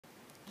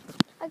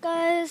Hi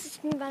guys,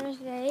 it's me Banner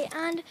today,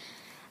 and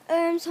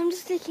so I'm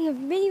just taking a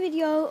mini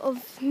video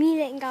of me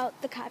letting out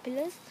the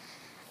caterpillars.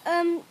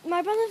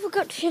 My brother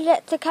forgot to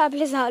let the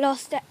caterpillars out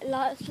last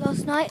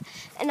night,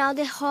 and now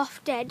they're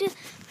half dead.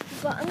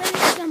 But I'm going to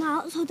let them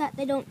out so that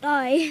they don't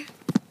die.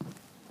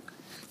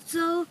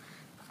 So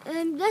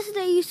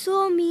yesterday you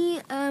saw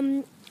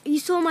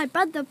my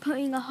brother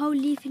putting a whole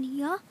leaf in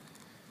here,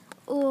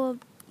 or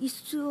you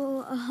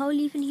saw a whole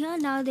leaf in here.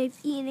 Now they've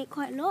eaten it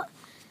quite a lot.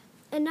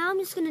 And now I'm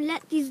just going to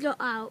let these lot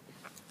out.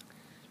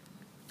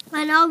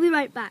 And I'll be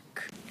right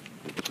back.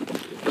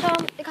 So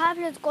the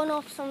caterpillar's gone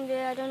off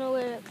somewhere. I don't know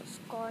where it's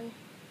gone.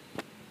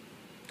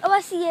 Oh,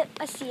 I see it.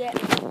 I think I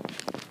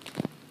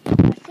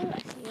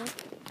see it.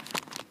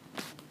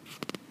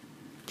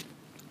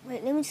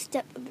 Wait, let me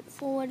step a bit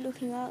forward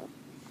looking out.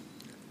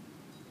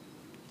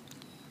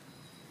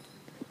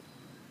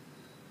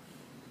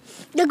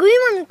 The green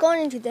one's gone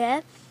into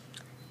there.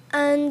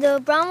 And the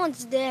brown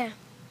one's there.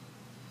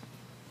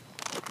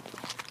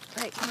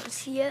 I can't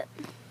see it.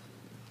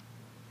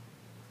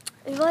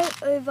 It's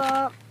right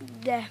over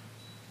there.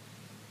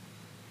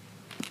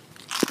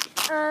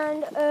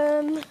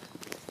 And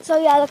so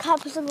yeah, the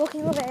caterpillars are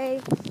walking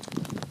away.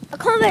 I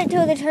can't wait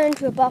until they turn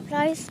into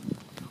butterflies.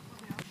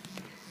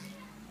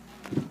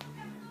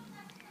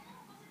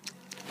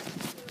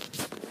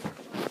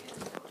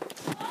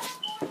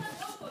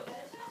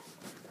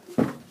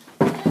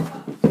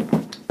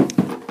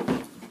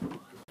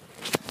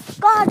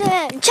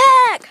 Garden,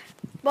 check!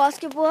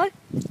 Basketball,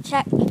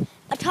 check.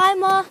 A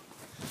timer,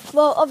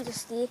 well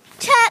obviously,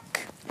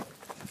 check!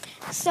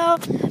 So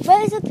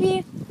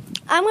basically,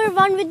 I'm gonna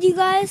run with you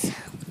guys,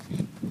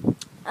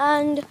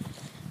 and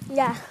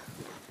yeah.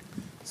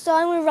 So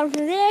I'm gonna run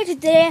from there to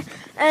there,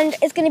 and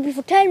it's gonna be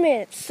for 10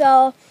 minutes.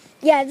 So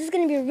yeah, this is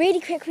gonna be a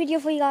really quick video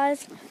for you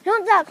guys.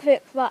 Not that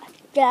quick, but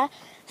yeah.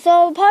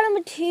 So part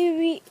number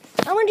 2,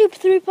 I'm gonna do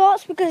 3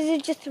 parts because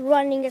it's just a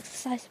running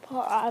exercise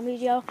part of a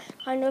video,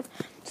 kind of.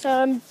 So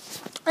I'm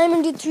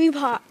gonna do 3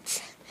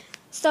 parts.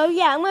 So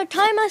yeah, I'm gonna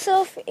time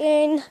myself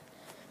in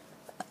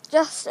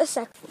just a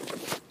sec.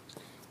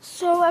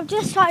 So I've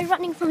just started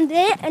running from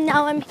there, and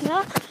now I'm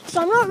here.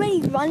 So I'm not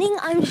really running,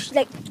 I'm just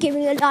like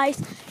giving a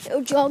nice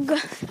little jog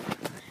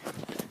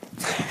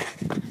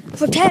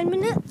for 10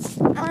 minutes,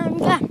 and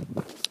yeah.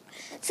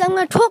 So I'm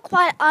going to talk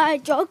while I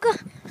jog,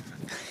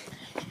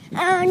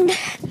 and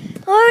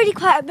I'm already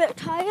quite a bit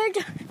tired,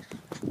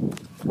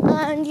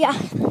 and yeah.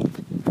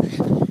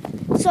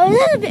 So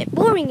it's a bit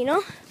boring, you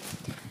know.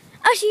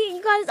 Actually,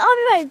 you guys, I'll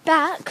be right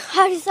back.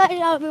 I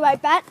decided I'll be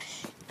right back,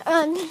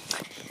 and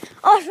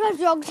after I've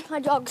jogged my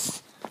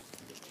jogs.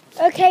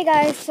 Okay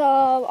guys,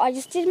 so I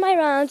just did my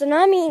rounds, and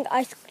I'm eating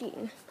ice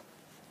cream.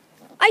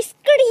 Ice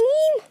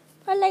cream!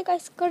 I like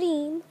ice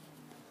cream.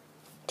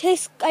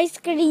 Tastes ice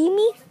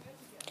creamy.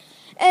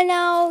 And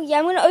now, yeah,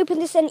 I'm going to open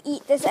this and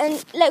eat this,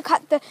 and look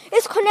at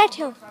it's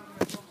Cornetto.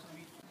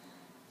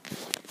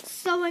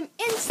 So I'm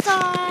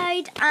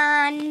inside,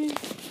 and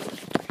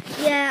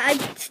yeah, I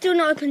still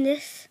not open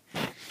this.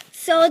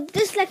 So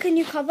this is like a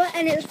new cover,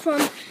 and it's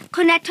from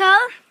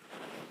Cornetto.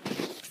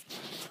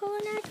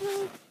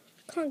 Cornetto.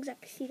 Can't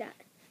exactly see that.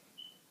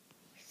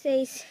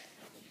 It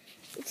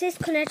says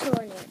Cornetto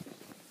on it.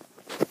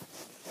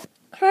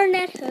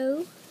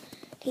 Cornetto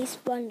tastes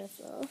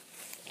wonderful.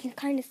 You can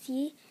kind of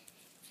see.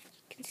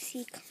 Can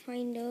see.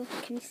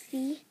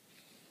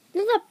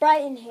 Not that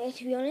bright in here,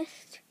 to be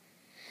honest.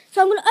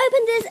 So I'm going to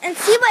open this and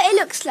see what it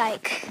looks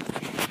like.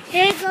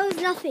 Here goes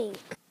nothing.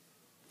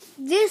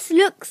 This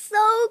looks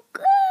so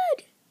good.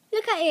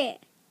 Look at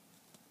it.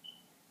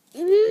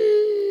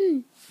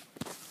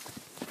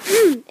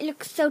 It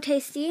looks so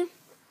tasty.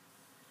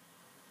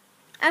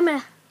 I'm going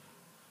to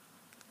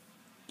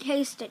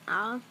taste it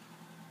now.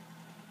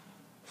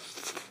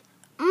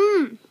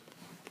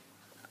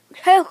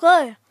 So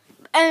good.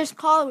 And it's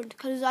cold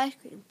because it's ice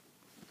cream.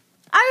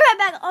 I'll be right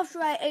back after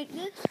I ate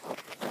this.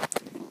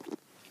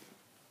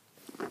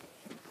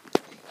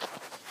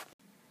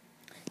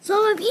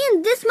 So I've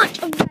eaten this much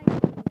of the ice cream.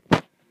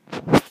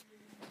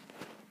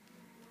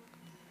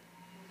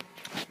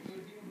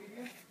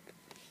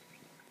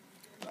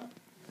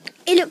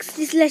 It looks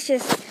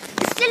delicious.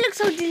 It still looks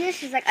so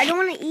delicious. Like, I don't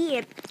want to eat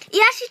it.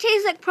 It actually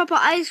tastes like proper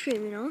ice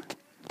cream, you know.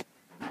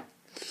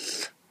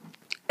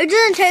 It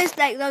doesn't taste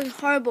like those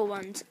horrible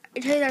ones.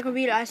 It tastes like a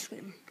real ice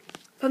cream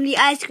from the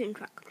ice cream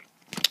truck.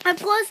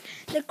 Of course,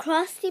 the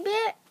crusty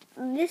bit,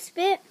 this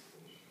bit,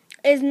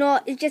 is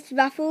not. It's just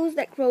waffles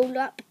like rolled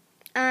up.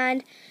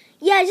 And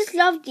yeah, I just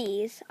love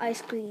these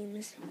ice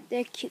creams.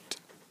 They're cute.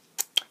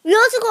 We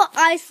also got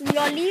ice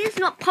lollies,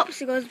 not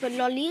popsicles, but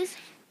lollies.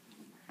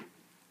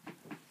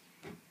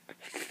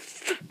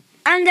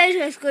 And they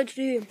taste good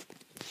too.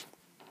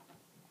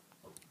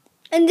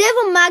 And they're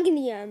from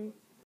Magnum.